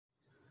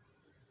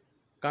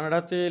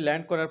কানাডাতে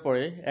ল্যান্ড করার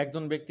পরে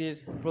একজন ব্যক্তির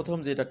প্রথম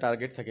যেটা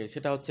টার্গেট থাকে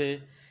সেটা হচ্ছে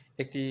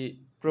একটি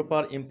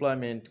প্রপার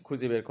এমপ্লয়মেন্ট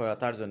খুঁজে বের করা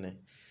তার জন্যে।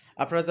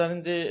 আপনারা জানেন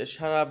যে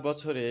সারা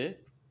বছরে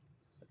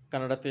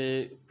কানাডাতে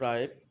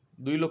প্রায়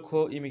 2 লক্ষ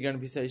ইমিগ্রেন্ট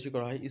ভিসা ইস্যু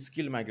করা হয়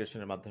স্কিল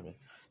মাইগ্রেশনের মাধ্যমে।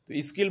 তো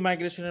স্কিল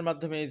মাইগ্রেশনের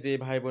মাধ্যমে যে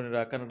ভাই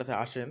বোনেরা কানাডাতে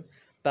আসেন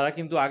তারা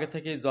কিন্তু আগে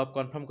থেকে জব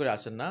কনফার্ম করে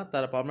আসেন না,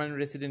 তারা পার্মানেন্ট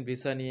রেসিডেন্ট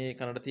ভিসা নিয়ে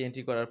কানাডাতে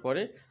এন্ট্রি করার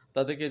পরে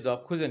তাদেরকে জব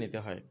খুঁজে নিতে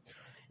হয়।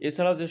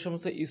 এছাড়াও যে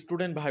সমস্ত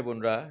স্টুডেন্ট ভাই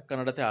বোনরা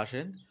কানাডাতে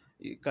আসেন,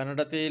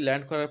 কানাডাতে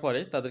ল্যান্ড করার পরে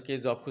তাদেরকে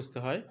জব খুঁজতে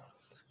হয়।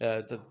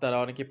 তারা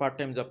অনেকে পার্ট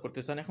টাইম জব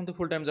করতে চান, এখন তো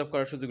ফুল টাইম জব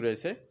করার সুযোগ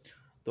রয়েছে।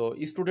 তো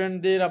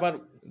স্টুডেন্টদের আবার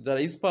যারা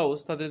স্পাউস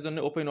তাদের জন্য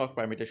ওপেন ওয়ার্ক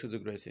পারমিটের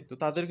সুযোগ রয়েছে। তো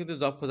তাদের কিন্তু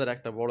জব খোঁজার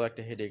একটা বড়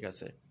একটা হেডেক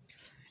আছে।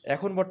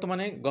 এখন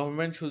বর্তমানে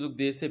গভর্নমেন্ট সুযোগ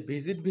দিয়েছে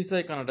ভিজিট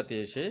ভিসায় কানাডাতে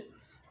এসে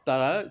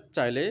তারা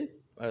চাইলে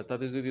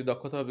তাদের যদি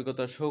দক্ষতা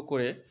অভিজ্ঞতা শো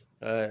করে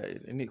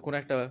কোনো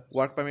একটা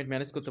ওয়ার্ক পারমিট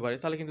ম্যানেজ করতে পারে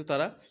তাহলে কিন্তু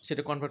তারা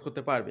সেটা কনভার্ট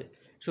করতে পারবে।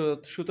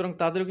 সুতরাং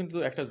তাদেরও কিন্তু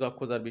একটা জব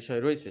খোঁজার বিষয়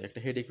রয়েছে, একটা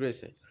হেডেক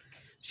রয়েছে।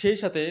 সেই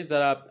সাথে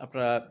যারা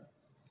আপনারা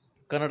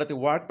কানাডাতে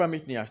ওয়ার্ক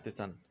পারমিট নিয়ে আসতে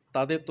চান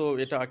তাদের তো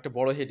এটা একটা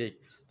বড় হেডেক।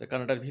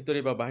 কানাডার ভিতরে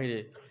বা বাইরে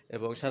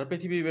এবং সারা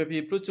পৃথিবীব্যাপী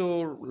প্রচুর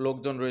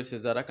লোকজন রয়েছে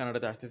যারা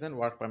কানাডাতে আসতে চান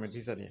ওয়ার্ক পারমিট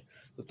ভিসা নিয়ে।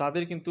 তো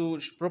তাদের কিন্তু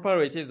প্রপার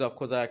ওয়েতে জব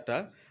খোঁজা একটা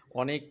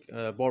অনেক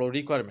বড়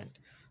রিকোয়ারমেন্ট।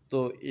 তো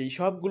এই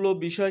সবগুলো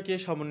বিষয়কে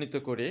সমন্বিত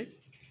করে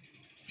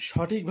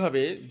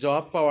সঠিকভাবে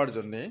জব পাওয়ার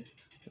জন্যে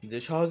যে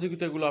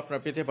সহযোগিতাগুলো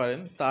আপনারা পেতে পারেন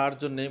তার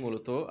জন্যে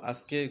মূলত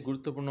আজকে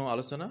গুরুত্বপূর্ণ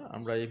আলোচনা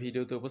আমরা এই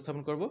ভিডিওতে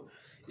উপস্থাপন করব।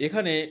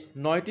 এখানে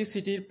 9টি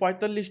সিটির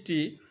 45টি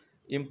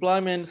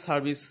এমপ্লয়মেন্ট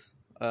সার্ভিস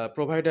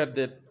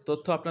প্রোভাইডারদের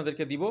তথ্য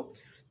আপনাদেরকে দিব।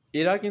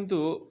 এরা কিন্তু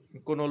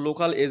কোনো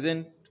লোকাল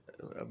এজেন্ট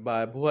বা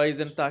ভুয়া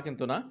এজেন্ট তা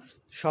কিন্তু না,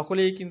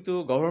 সকলেই কিন্তু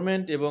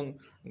গভর্নমেন্ট এবং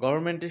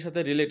গভর্নমেন্টের সাথে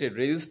related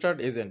registered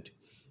agent,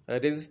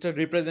 registered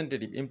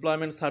representative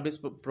employment service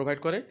provide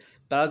করে।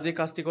 তারা যে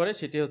কাজটি করে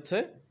সেটি হচ্ছে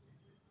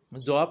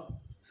জব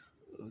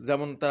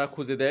যেমন তারা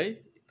খুঁজে দেয়,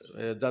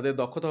 যাদের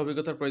দক্ষতা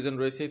অভিজ্ঞতার প্রয়োজন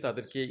রয়েছে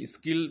তাদেরকে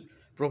স্কিল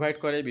প্রোভাইড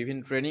করে,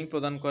 বিভিন্ন ট্রেনিং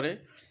প্রদান করে।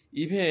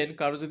 ইভেন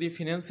কারো যদি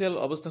ফিনান্সিয়াল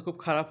অবস্থা খুব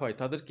খারাপ হয়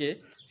তাদেরকে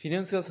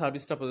ফিনান্সিয়াল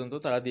সার্ভিসটা পর্যন্ত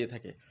তারা দিয়ে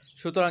থাকে।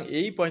 সুতরাং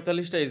এই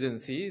 45টা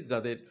এজেন্সি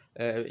যাদের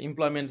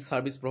এমপ্লয়মেন্ট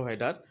সার্ভিস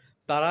প্রোভাইডার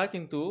তারা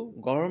কিন্তু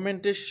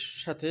গভর্নমেন্টের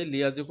সাথে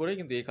লিয়াজো করে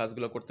কিন্তু এই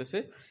কাজগুলো করতেছে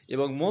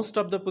এবং মোস্ট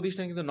অফ দ্য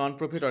প্রতিষ্ঠান কিন্তু নন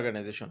প্রফিট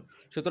অর্গানাইজেশন।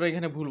 সুতরাং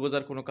এখানে ভুল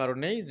বোঝার কোনো কারণ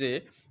নেই যে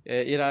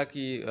এরা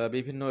কি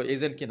বিভিন্ন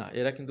এজেন্ট কিনা,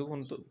 এরা কিন্তু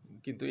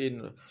এই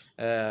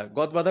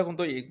গদবাধা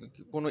কিন্তু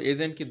কোনো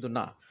এজেন্ট কিন্তু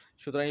না।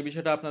 সুতরাং এই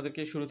বিষয়টা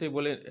আপনাদেরকে শুরুতেই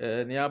বলে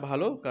নেওয়া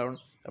ভালো, কারণ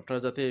আপনারা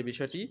যাতে এই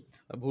বিষয়টি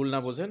ভুল না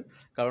বোঝেন।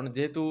 কারণ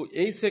যেহেতু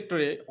এই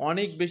সেক্টরে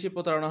অনেক বেশি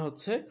প্রতারণা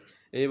হচ্ছে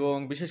এবং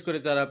বিশেষ করে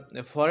যারা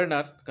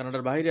ফরেনার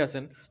কানাডার বাইরে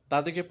আছেন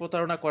তাদেরকে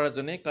প্রতারণা করার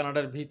জন্য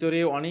কানাডার ভিতরে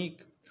অনেক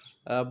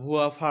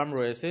ভুয়া ফার্ম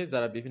রয়েছে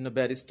যারা বিভিন্ন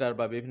ব্যারিস্টার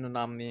বা বিভিন্ন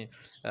নাম নিয়ে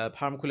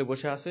ফার্ম খুলে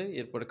বসে আছে।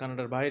 এরপরে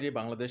কানাডার বাইরে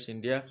বাংলাদেশ,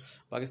 ইন্ডিয়া,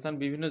 পাকিস্তান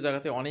বিভিন্ন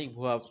জায়গাতে অনেক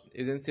ভুয়া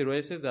এজেন্সি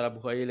রয়েছে যারা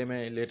ভুয়া এলএমএ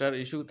লেটার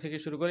ইস্যু থেকে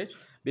শুরু করে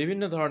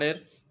বিভিন্ন ধরনের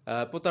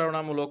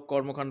প্রতারণামূলক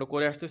কর্মকাণ্ড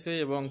করে আসতেছে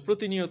এবং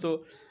প্রতিনিয়ত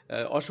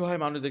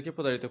অসহায় মানুষদেরকে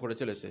প্রতারিত করে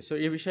চলেছে। সো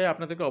এই বিষয়ে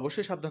আপনাদেরকে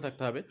অবশ্যই সাবধান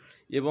থাকতে হবে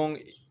এবং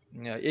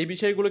এই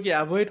বিষয়গুলোকে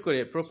অ্যাভয়েড করে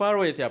প্রপার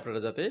ওয়েতে আপনারা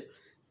যাতে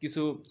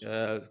কিছু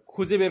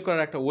খুঁজে বের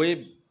করার একটা ওয়ে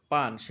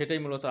পান, সেটাই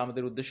মূলত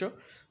আমাদের উদ্দেশ্য।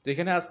 তো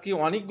এখানে আজকে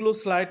অনেকগুলো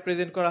স্লাইড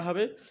প্রেজেন্ট করা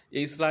হবে।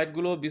 এই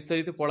স্লাইডগুলো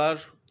বিস্তারিত পড়ার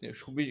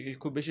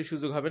খুব বেশি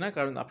সুযোগ হবে না,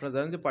 কারণ আপনারা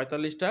জানেন যে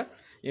 45টা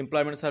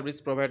এমপ্লয়মেন্ট সার্ভিস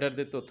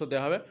প্রোভাইডারদের তথ্য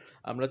দেওয়া হবে।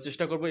 আমরা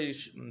চেষ্টা করব এই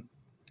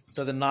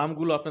তাদের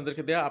নামগুলো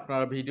আপনাদেরকে দেয়া।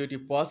 আপনারা ভিডিওটি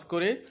পজ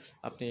করে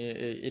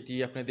এটি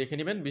আপনি দেখে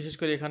নেবেন। বিশেষ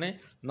করে এখানে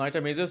 9টা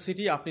মেজর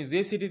সিটি, আপনি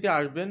যে সিটিতে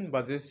আসবেন বা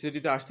যে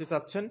সিটিতে আসতে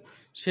চাচ্ছেন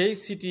সেই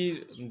সিটির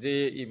যে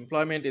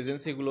এমপ্লয়মেন্ট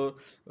এজেন্সিগুলো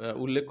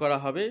উল্লেখ করা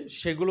হবে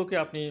সেগুলোকে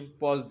আপনি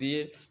পজ দিয়ে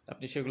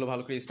আপনি সেগুলো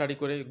ভালো করে স্টাডি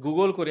করে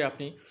গুগল করে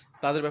আপনি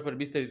তাদের ব্যাপারে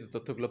বিস্তারিত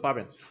তথ্যগুলো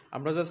পাবেন।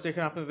 আমরা জাস্ট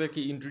এখানে আপনাদেরকে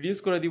ইন্ট্রোডিউস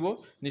করে দিব।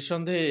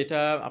 নিঃসন্দেহে এটা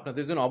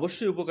আপনাদের জন্য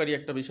অবশ্যই উপকারী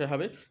একটা বিষয়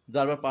হবে।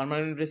 যারা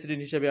পার্মানেন্ট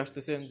রেসিডেন্ট হিসেবে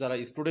আসতেছেন, যারা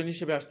স্টুডেন্ট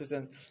হিসেবে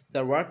আসতেছেন,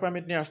 যারা ওয়ার্ক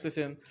পারমিট নিয়ে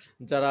আসতেছেন,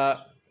 যারা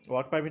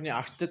ওয়ার্ক পারমিট নিয়ে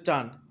আসতে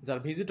চান, যারা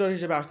ভিজিটর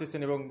হিসেবে আসতেছেন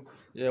এবং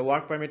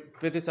ওয়ার্ক পারমিট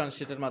পেতে চান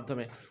সেটার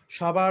মাধ্যমে,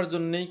 সবার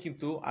জন্যেই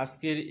কিন্তু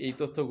আজকের এই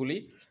তথ্যগুলি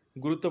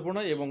গুরুত্বপূর্ণ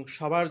এবং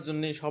সবার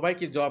জন্যে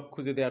সবাইকে জব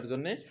খুঁজে দেওয়ার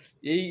জন্যে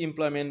এই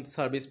এমপ্লয়মেন্ট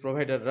সার্ভিস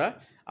প্রোভাইডাররা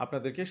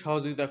আপনাদেরকে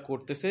সহযোগিতা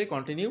করতেছে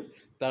কন্টিনিউ।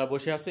 তারা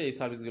বসে আছে এই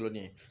সার্ভিসগুলো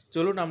নিয়ে।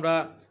 চলুন আমরা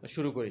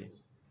শুরু করি।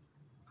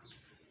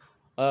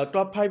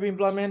 Top 5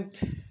 employment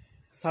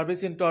service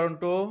in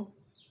Toronto,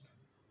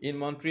 in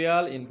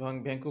Montreal, in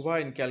Vancouver,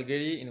 in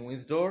Calgary, in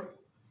Windsor,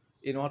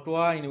 in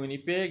Ottawa, in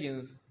Winnipeg, in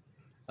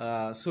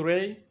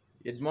Surrey,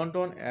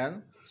 Edmonton and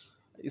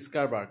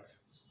Scarborough.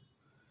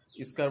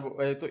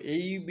 তো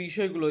এই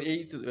বিষয়গুলো এই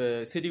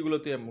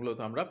সিটিগুলোতে মূলত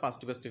আমরা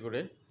 5টি করে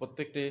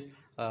প্রত্যেকটি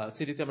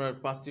সিটিতে আমরা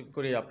 5টি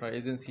করে আপনার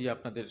এজেন্সি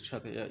আপনাদের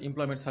সাথে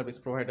এমপ্লয়মেন্ট সার্ভিস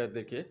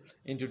প্রোভাইডারদেরকে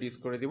ইন্ট্রোডিউস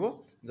করে দিব,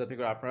 যাতে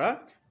করে আপনারা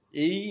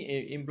এই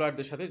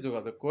এমপ্লয়ারদের সাথে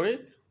যোগাযোগ করে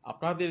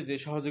আপনাদের যে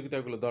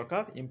সহযোগিতাগুলো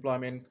দরকার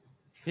এমপ্লয়মেন্ট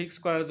ফিক্স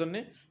করার জন্য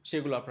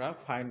সেগুলো আপনারা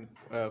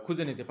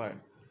খুঁজে নিতে পারেন।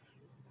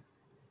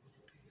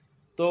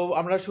 তো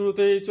আমরা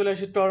শুরুতেই চলে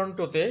আসি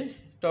টরন্টোতে।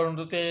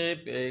 টরন্টোতে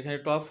এখানে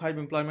টপ 5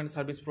 এমপ্লয়মেন্ট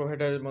সার্ভিস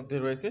প্রোভাইডারের মধ্যে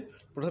রয়েছে।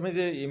 প্রথমে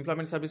যে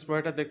এমপ্লয়মেন্ট সার্ভিস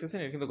প্রোভাইডার দেখতেছেন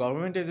এটা কিন্তু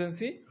government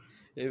agency,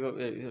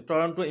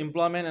 Toronto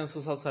employment and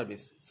social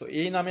service. So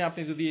এই নামে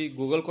আপনি যদি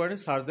গুগল করেন,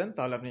 সার্চ দেন,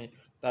 তাহলে আপনি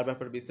তার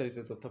ব্যাপারে বিস্তারিত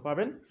তথ্য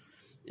পাবেন।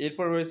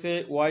 এরপর রয়েছে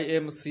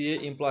YMCA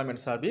এমপ্লয়মেন্ট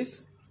সার্ভিস।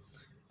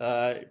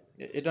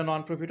 এটা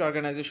নন প্রফিট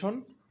অর্গানাইজেশন,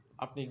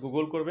 আপনি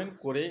গুগল করবেন,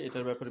 করে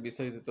এটার ব্যাপারে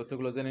বিস্তারিত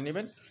তথ্যগুলো জেনে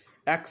নেবেন।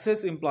 অ্যাক্সেস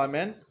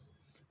এমপ্লয়মেন্ট,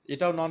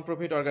 এটাও নন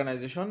প্রফিট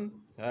অর্গানাইজেশন,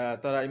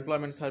 তারা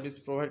এমপ্লয়মেন্ট সার্ভিস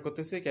প্রোভাইড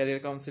করতেছে,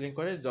 ক্যারিয়ার কাউন্সিলিং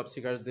করে জব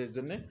সিকারসদের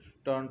জন্য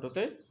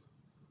টরন্টোতে।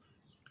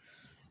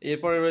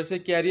 এরপরে রয়েছে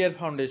career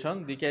foundation.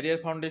 The career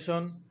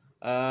foundation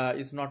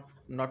is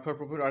not for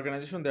profit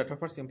organisation that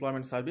offers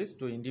employment service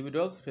to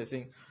individuals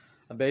facing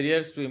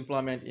barriers two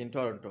employment in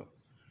Toronto.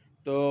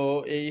 তো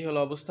এই হলো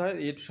অবস্থা।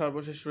 এর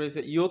সর্বশেষ রয়েছে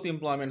youth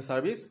employment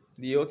service.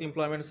 The youth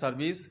employment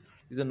service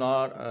is a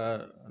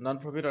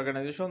non-profit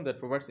organization that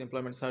provides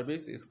employment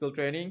service, skill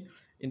training,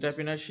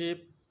 entrepreneurship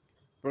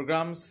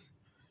programs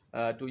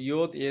to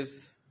youth age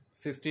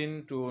 16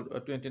 to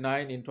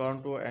 29 in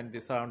Toronto and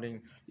the surrounding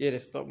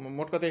areas. তো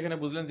মোট কথা এখানে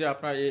বুঝলেন যে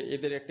আপনার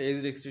এদের একটা এজ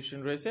রেস্ট্রিকশন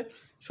রয়েছে,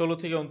 16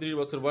 থেকে 29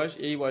 বছর বয়স।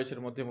 এই বয়সের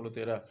মধ্যে মূলত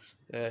এরা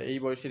এই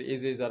বয়সের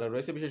এজে যারা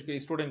রয়েছে, বিশেষ করে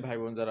স্টুডেন্ট ভাই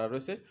বোন যারা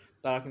রয়েছে,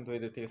 তারা কিন্তু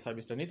এদের থেকে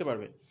সার্ভিসটা নিতে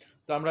পারবে।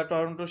 তো আমরা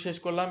টরন্টো শেষ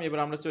করলাম, এবার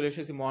আমরা চলে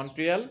এসেছি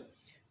মন্ট্রিয়াল।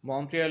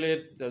 মন্ট্রিয়ালের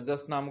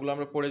জাস্ট নামগুলো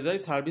আমরা পড়ে যাই।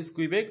 সার্ভিস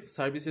কুইবেক,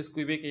 সার্ভিসেস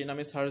কুইবেক এই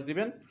নামে সার্চ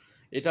দিবেন।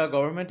 এটা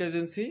গভর্নমেন্ট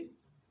এজেন্সি।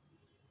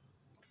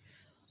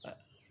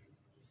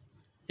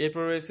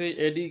 এরপর রয়েছে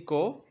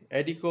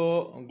এডিকো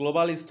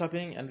global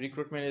stuffing and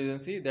recruitment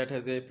agency that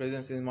has a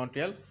presence in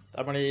Montreal.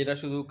 তার মানে এরা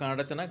শুধু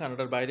কানাডাতে না,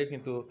 কানাডার বাইরে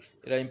কিন্তু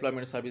এরা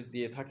এমপ্লয়মেন্ট সার্ভিস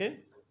দিয়ে থাকে।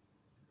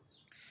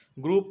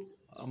 Group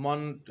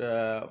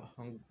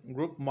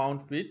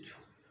মাউন্টফিট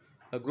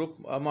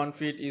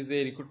is a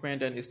recruitment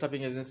and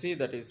staffing agency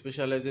that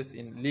specializes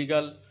in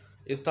legal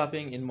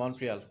staffing in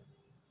Montreal.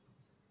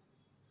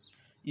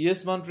 Yes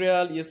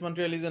Montreal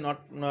is a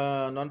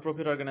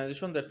non-profit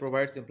organization that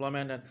provides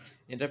employment and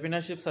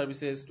entrepreneurship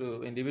services to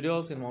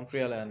individuals in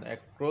Montreal and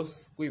across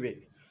Quebec.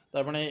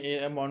 তার মানে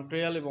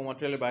Montreal এবং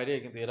মন্ট্রিয়ালের বাইরে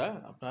কিন্তু এরা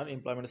আপনার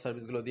employment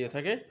সার্ভিসগুলো দিয়ে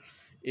থাকে।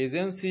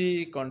 Agency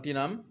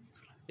কন্টিনাম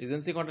is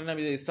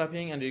a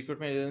staffing and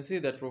recruitment agency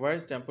that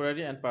provides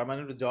temporary and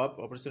permanent job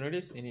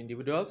opportunities in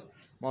individuals,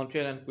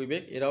 Montreal and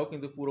Quebec. এরাও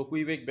কিন্তু পুরো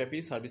কুইবেক ব্যাপী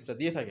সার্ভিসটা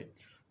দিয়ে থাকে।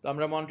 তো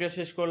আমরা মন্ট্রিয়াল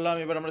শেষ করলাম,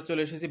 এবার আমরা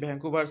চলে এসেছি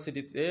ভ্যাঙ্কুভার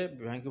সিটিতে।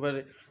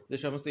 ভ্যাঙ্কুভারে যে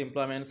সমস্ত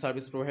এমপ্লয়মেন্ট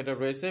সার্ভিস প্রোভাইডার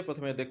রয়েছে,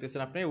 প্রথমে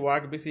দেখতেছেন আপনি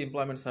work BC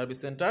employment service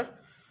centre.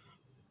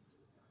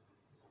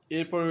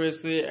 এরপর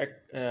রয়েছে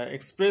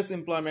এক্সপ্রেস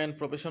এমপ্লয়মেন্ট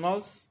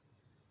প্রফেশনালস।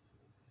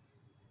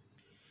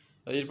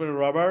 এরপর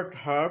Robert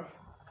hub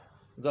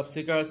job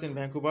seekers in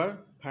Vancouver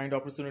find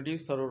opportunities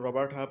through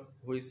Robert Hub,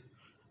 which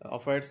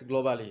operates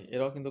globally.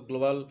 এরাও কিন্তু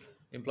global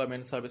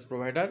employment service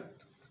provider.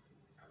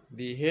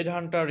 The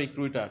Headhunter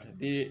Recruiter.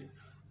 The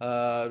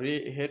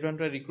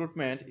Headhunter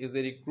Recruitment is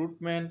a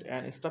recruitment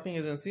and staffing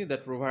agency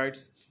that provides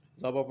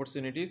job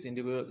opportunities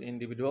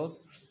individuals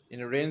in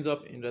a range of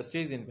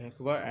industries in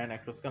Vancouver and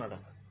across Canada.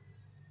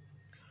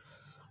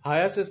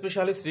 Highest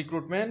Specialist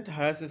Recruitment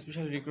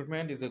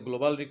is a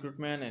global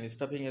recruitment and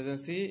staffing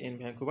agency in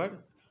Vancouver.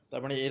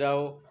 তার মানে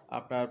এরাও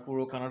আপনার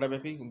পুরো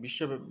কানাডাব্যাপী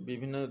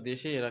বিভিন্ন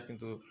দেশে এরা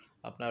কিন্তু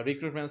আপনার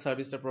রিক্রুটমেন্ট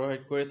সার্ভিসটা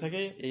প্রোভাইড করে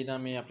থাকে। এই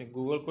নামে আপনি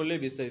গুগল করলে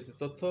বিস্তারিত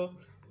তথ্য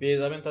পেয়ে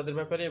যাবেন তাদের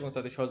ব্যাপারে এবং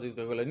তাদের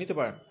সহযোগিতাগুলো নিতে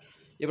পারেন।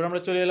 এবার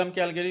আমরা চলে এলাম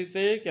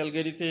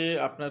ক্যালগারিতে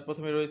আপনার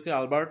প্রথমে রয়েছে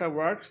আলবার্টা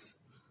ওয়ার্কস।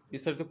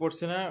 বিস্তারিত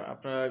পড়ছে না,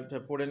 আপনারা এটা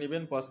পড়ে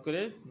নেবেন পজ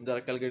করে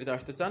যারা ক্যালগারিতে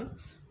আসতে চান।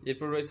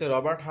 এরপর রয়েছে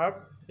রবার্ট হাব,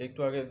 একটু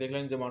আগে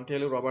দেখলেন যে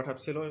মন্ট্রিয়ালেও রবার্ট হাব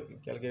ছিল,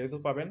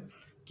 ক্যালগারিতেও পাবেন।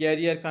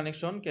 Career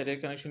Connection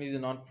is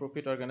a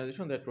non-profit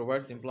organization that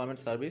provides employment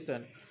service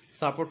and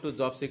support to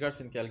job seekers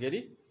in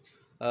Calgary.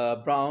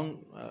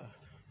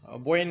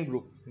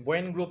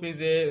 Boyne Group is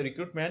a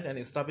recruitment and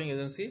staffing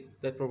agency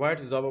that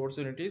provides job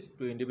opportunities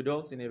to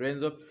individuals in a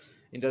range of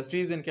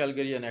industries in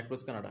Calgary and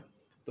across Canada.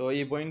 তো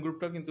এই বয়েন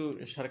গ্রুপটা কিন্তু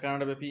সারা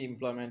কানাডাব্যাপী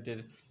এমপ্লয়মেন্টের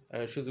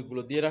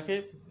সুযোগগুলো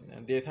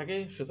দিয়ে থাকে।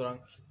 সুতরাং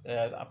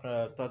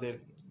আপনারা তাদের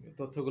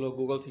তথ্যগুলো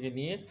গুগল থেকে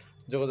নিয়ে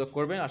যোগাযোগ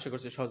করবেন, আশা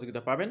করছি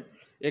সহযোগিতা পাবেন।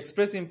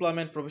 Express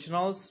employment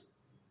professionals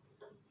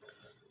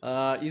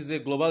is a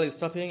global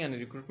staffing and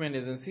recruitment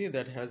agency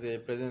that has a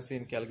presence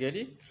in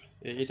Calgary.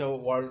 এটাও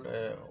ওয়ার্ল্ড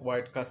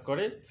ওয়াইড কাজ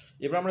করে।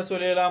 এবার আমরা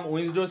চলে এলাম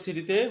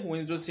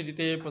উইন্সডোর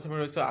সিটিতে প্রথমে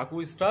রয়েছে আকু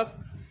staff.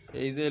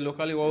 is a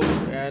locally owned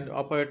and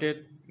operated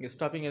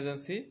staffing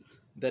agency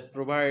that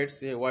provides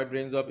a wide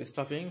range of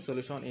staffing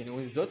solution in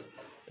উইন্সডোর।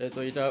 তো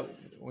এটা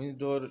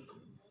উইন্সডোর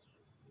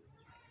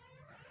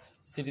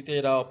সিটিতে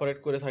এরা অপারেট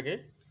করে থাকে।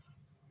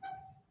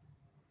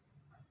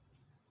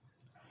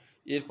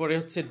 এরপরে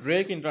হচ্ছে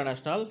Drake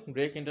international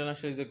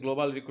is a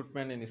global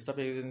recruitment and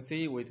stuffing agency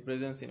with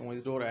presence in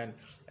উইন্সডোর and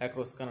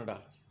across Canada.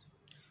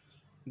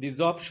 The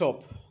job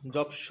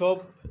shop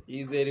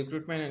is a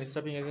recruitment and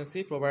stuffing agency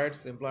provides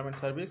employment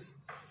service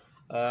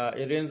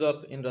a range of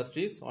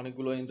industries,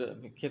 অনেকগুলো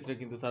ক্ষেত্রে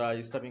কিন্তু তারা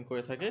stuffing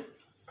করে থাকে।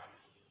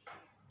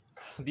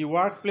 The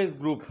work place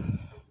group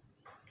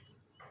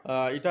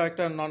এটা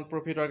একটা non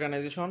profit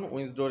organisation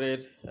উইন্সডোরের,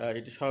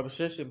 এটি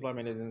সর্বশেষ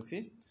এমপ্লয়মেন্ট এজেন্সি।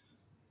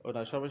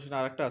 ওটা সর্বশেষ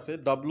আরেকটা আছে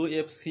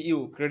WFCU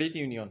credit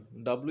union.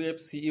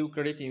 WFCU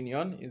Credit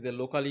Union is a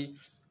locally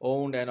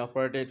owned and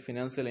operated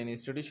financial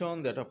institution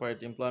that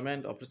operate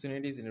employment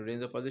opportunities in a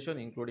range of positions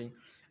including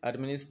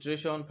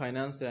administration,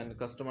 finance and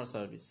customer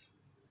service.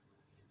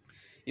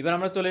 এবার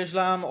আমরা চলে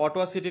আসলাম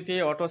Ottawa সিটিতে।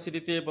 Ottawa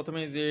সিটিতে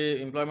প্রথমে যে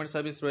employment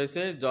service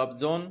রয়েছে job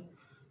zone,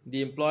 দি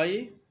employee,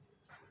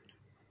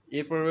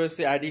 এরপর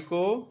রয়েছে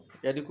অ্যাডিকো।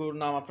 অ্যাডিকোর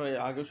নাম আপনারা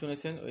আগেও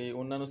শুনেছেন, এই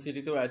অন্যান্য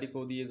সিটিতেও অ্যাডিকো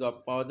দিয়ে জব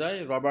পাওয়া যায়।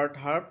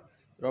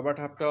 রবার্ট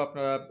হাবটাও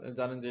আপনারা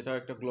জানেন যে এটা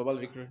একটা গ্লোবাল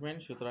রিক্রুটমেন্ট,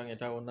 সুতরাং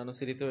এটা অন্যান্য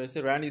সিটিতেও রয়েছে।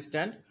 র্যান্ড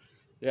স্ট্যান্ড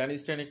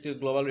একটি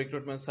গ্লোবাল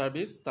রিক্রুটমেন্ট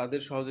সার্ভিস, তাদের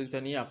সহযোগিতা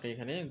নিয়ে আপনি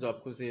এখানে জব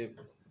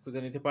খুঁজে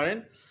নিতে পারেন।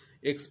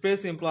 Express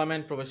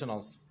employment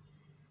professionals,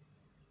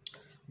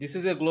 this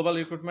is a global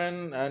recruitment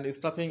and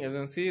staffing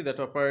agency that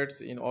operates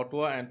in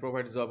Ottawa and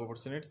provides job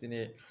opportunities in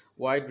a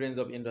wide range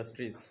of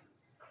industries.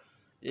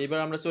 এবার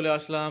আমরা চলে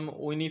আসলাম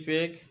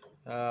উইনিপেগ।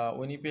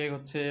 উইনিপেগ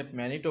হচ্ছে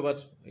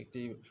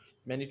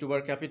ম্যানিটোবার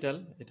ক্যাপিটাল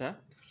এটা।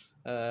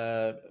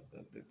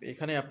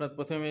 এখানে আপনার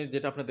প্রথমে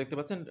যেটা আপনারা দেখতে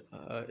পাচ্ছেন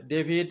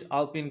David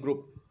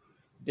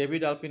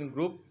আলপিন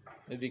group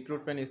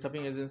recruitment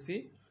stuffing agency,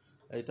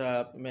 এটা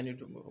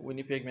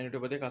উইনিপেগ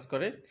ম্যানিটোবাতে কাজ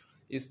করে।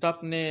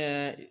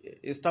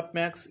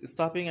 স্টাফম্যাক্স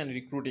স্টাফিং অ্যান্ড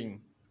রিক্রুটিং,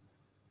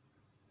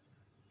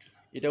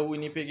 এটা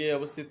উইনিপেগে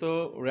অবস্থিত।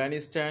 র্যান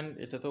স্ট্যান্ড,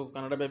 এটা তো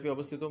কানাডাব্যাপী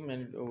অবস্থিত,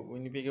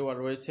 উইনিপেগেও আর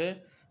রয়েছে।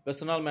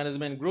 Personal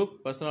management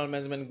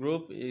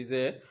group is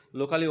a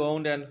locally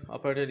owned and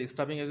operated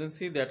staffing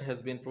agency that has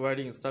been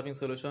providing staffing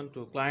solution to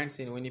clients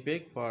in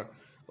Winnipeg for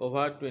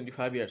over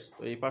 25 years.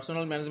 তো এই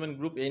পার্সোনাল ম্যানেজমেন্ট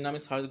গ্রুপ এই নামে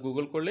সার্চ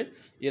গুগল করলে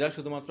এরা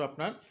শুধুমাত্র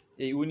আপনার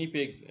এই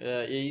উইনিপেগ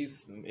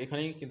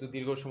এখানেই কিন্তু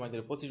দীর্ঘ সময়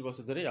ধরে 25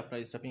 বছর ধরে আপনার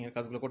স্টাফিংয়ের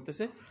কাজগুলো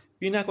করতেছে।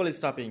 পিনাকল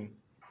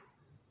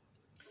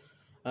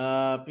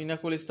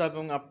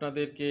স্টাফিং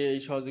আপনাদেরকে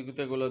এই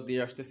সহযোগিতাগুলো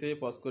দিয়ে আসতেছে,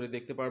 পজ করে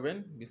দেখতে পারবেন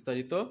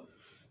বিস্তারিত।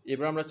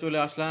 এবার আমরা চলে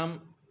আসলাম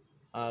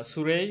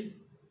সুরেই।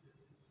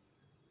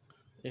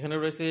 এখানে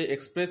রয়েছে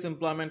express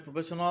employment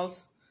professionals,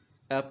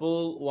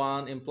 Apple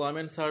one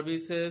employment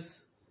services,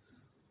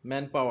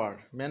 manpower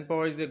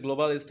is a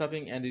global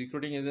staffing and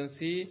recruiting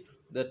agency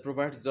that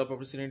provides job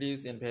opportunities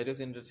in various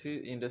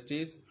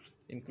industries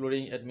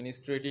including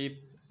administrative,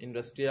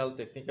 industrial,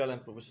 technical and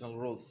professional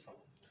roles.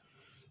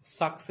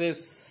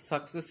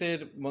 সাকসেসের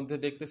মধ্যে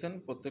দেখতেছেন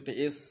প্রত্যেকটা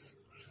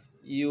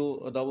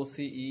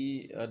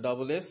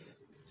SUCCESS,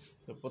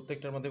 তো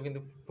প্রত্যেকটার মধ্যে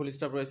কিন্তু ফুল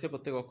স্টপ রয়েছে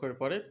প্রত্যেক অক্ষরের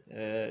পরে।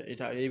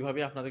 এটা এইভাবে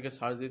আপনাদেরকে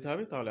সার্চ দিতে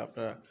হবে, তাহলে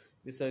আপনারা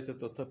বিস্তারিত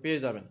তথ্য পেয়ে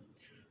যাবেন।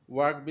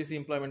 Work BC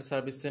employment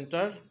service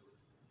centre,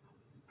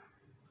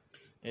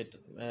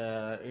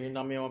 এই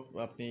নামেও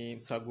আপনি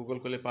গুগল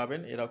করলে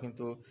পাবেন। এরাও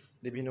কিন্তু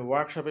বিভিন্ন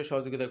ওয়ার্কশপে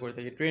সহযোগিতা করে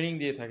থাকে, ট্রেনিং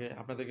দিয়ে থাকে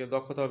আপনাদেরকে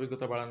দক্ষতা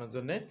অভিজ্ঞতা বাড়ানোর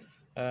জন্যে।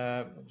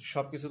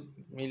 সব কিছু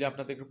মিলে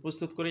আপনাদেরকে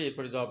প্রস্তুত করে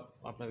এরপরে জব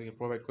আপনাদেরকে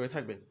প্রোভাইড করে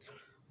থাকবে।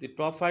 The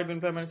top 5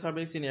 employment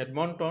service in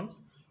Edmonton.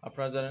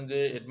 আপনারা জানেন যে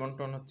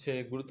এডমন্টন হচ্ছে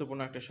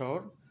গুরুত্বপূর্ণ একটা শহর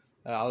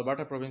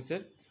আলবার্টা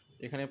প্রভিন্সের।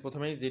 এখানে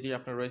প্রথমেই যেটি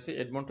আপনার রয়েছে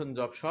এডমন্টন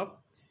জব শপ,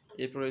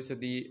 এরপর রয়েছে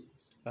the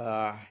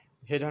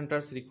head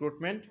hunters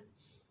recruitment,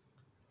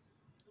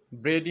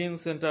 ব্রেডিন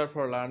centre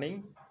for learning,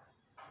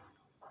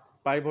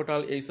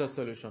 pivotal HR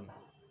solution.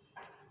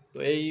 তো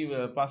এই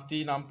 5টি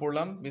নাম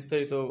পড়লাম,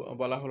 বিস্তারিত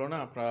বলা হলো না।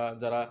 আপনারা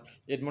যারা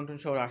এডমন্টন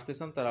শহরে আসতে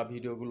চান তারা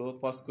ভিডিওগুলো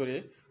পজ করে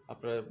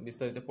আপনারা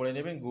বিস্তারিত পড়ে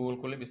নেবেন, গুগল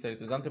করলে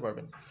বিস্তারিত জানতে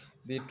পারবেন।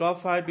 The top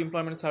 5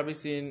 employment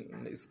service in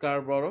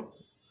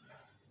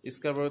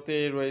স্কারবরোতে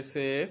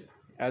রয়েছে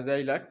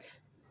অ্যাজাইলাক,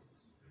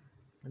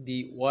 দি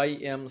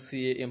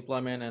YMCA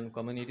employment and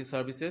community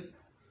services,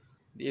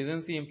 the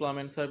agency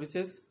employment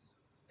services,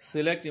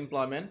 select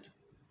employment,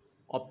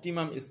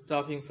 optimum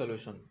stuffing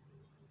solution.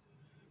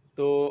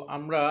 তো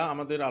আমরা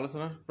আমাদের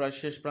আলোচনার প্রায়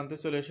শেষ প্রান্তে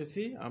চলে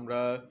এসেছি। আমরা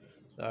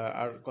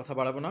আর কথা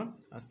বাড়াবো না,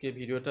 আজকে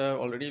ভিডিওটা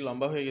অলরেডি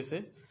লম্বা হয়ে গেছে।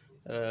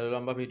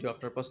 লম্বা ভিডিও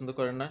আপনারা পছন্দ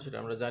করেন না, সেটা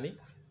আমরা জানি।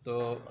 তো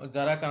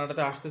যারা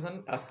কানাডাতে আসতে চান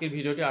আজকের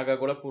ভিডিওটি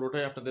আগাগোড়া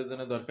পুরোটাই আপনাদের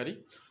জন্য দরকারি।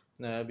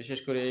 বিশেষ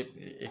করে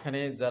এখানে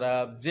যারা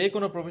যে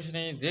কোনো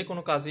প্রফেশনে যে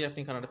কোনো কাজে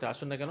আপনি কানাডাতে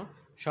আসুন না কেন,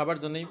 সবার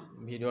জন্যই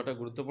ভিডিওটা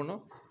গুরুত্বপূর্ণ।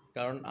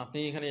 কারণ আপনি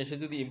এখানে এসে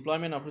যদি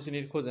এমপ্লয়মেন্ট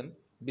অপরচুনিটি খোঁজেন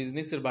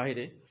বিজনেসের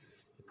বাইরে,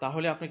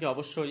 তাহলে আপনাকে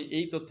অবশ্যই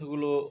এই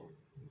তথ্যগুলো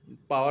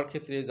পাওয়ার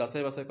ক্ষেত্রে,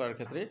 যাচাই বাছাই করার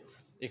ক্ষেত্রে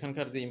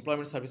এখানকার যে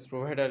এমপ্লয়মেন্ট সার্ভিস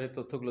প্রোভাইডারের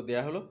তথ্যগুলো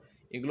দেওয়া হলো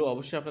এগুলো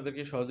অবশ্যই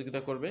আপনাদেরকে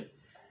সহযোগিতা করবে।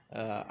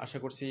 আশা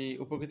করছি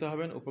উপকৃত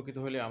হবেন। উপকৃত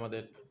হলে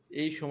আমাদের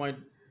এই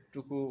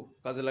সময়টুকু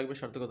কাজে লাগবে,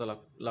 সার্থকতা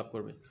লাভ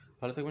করবে।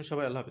 ভালো থাকবেন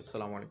সবাই। আল্লাহ হাফিজ,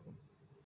 আসসালামু আলাইকুম।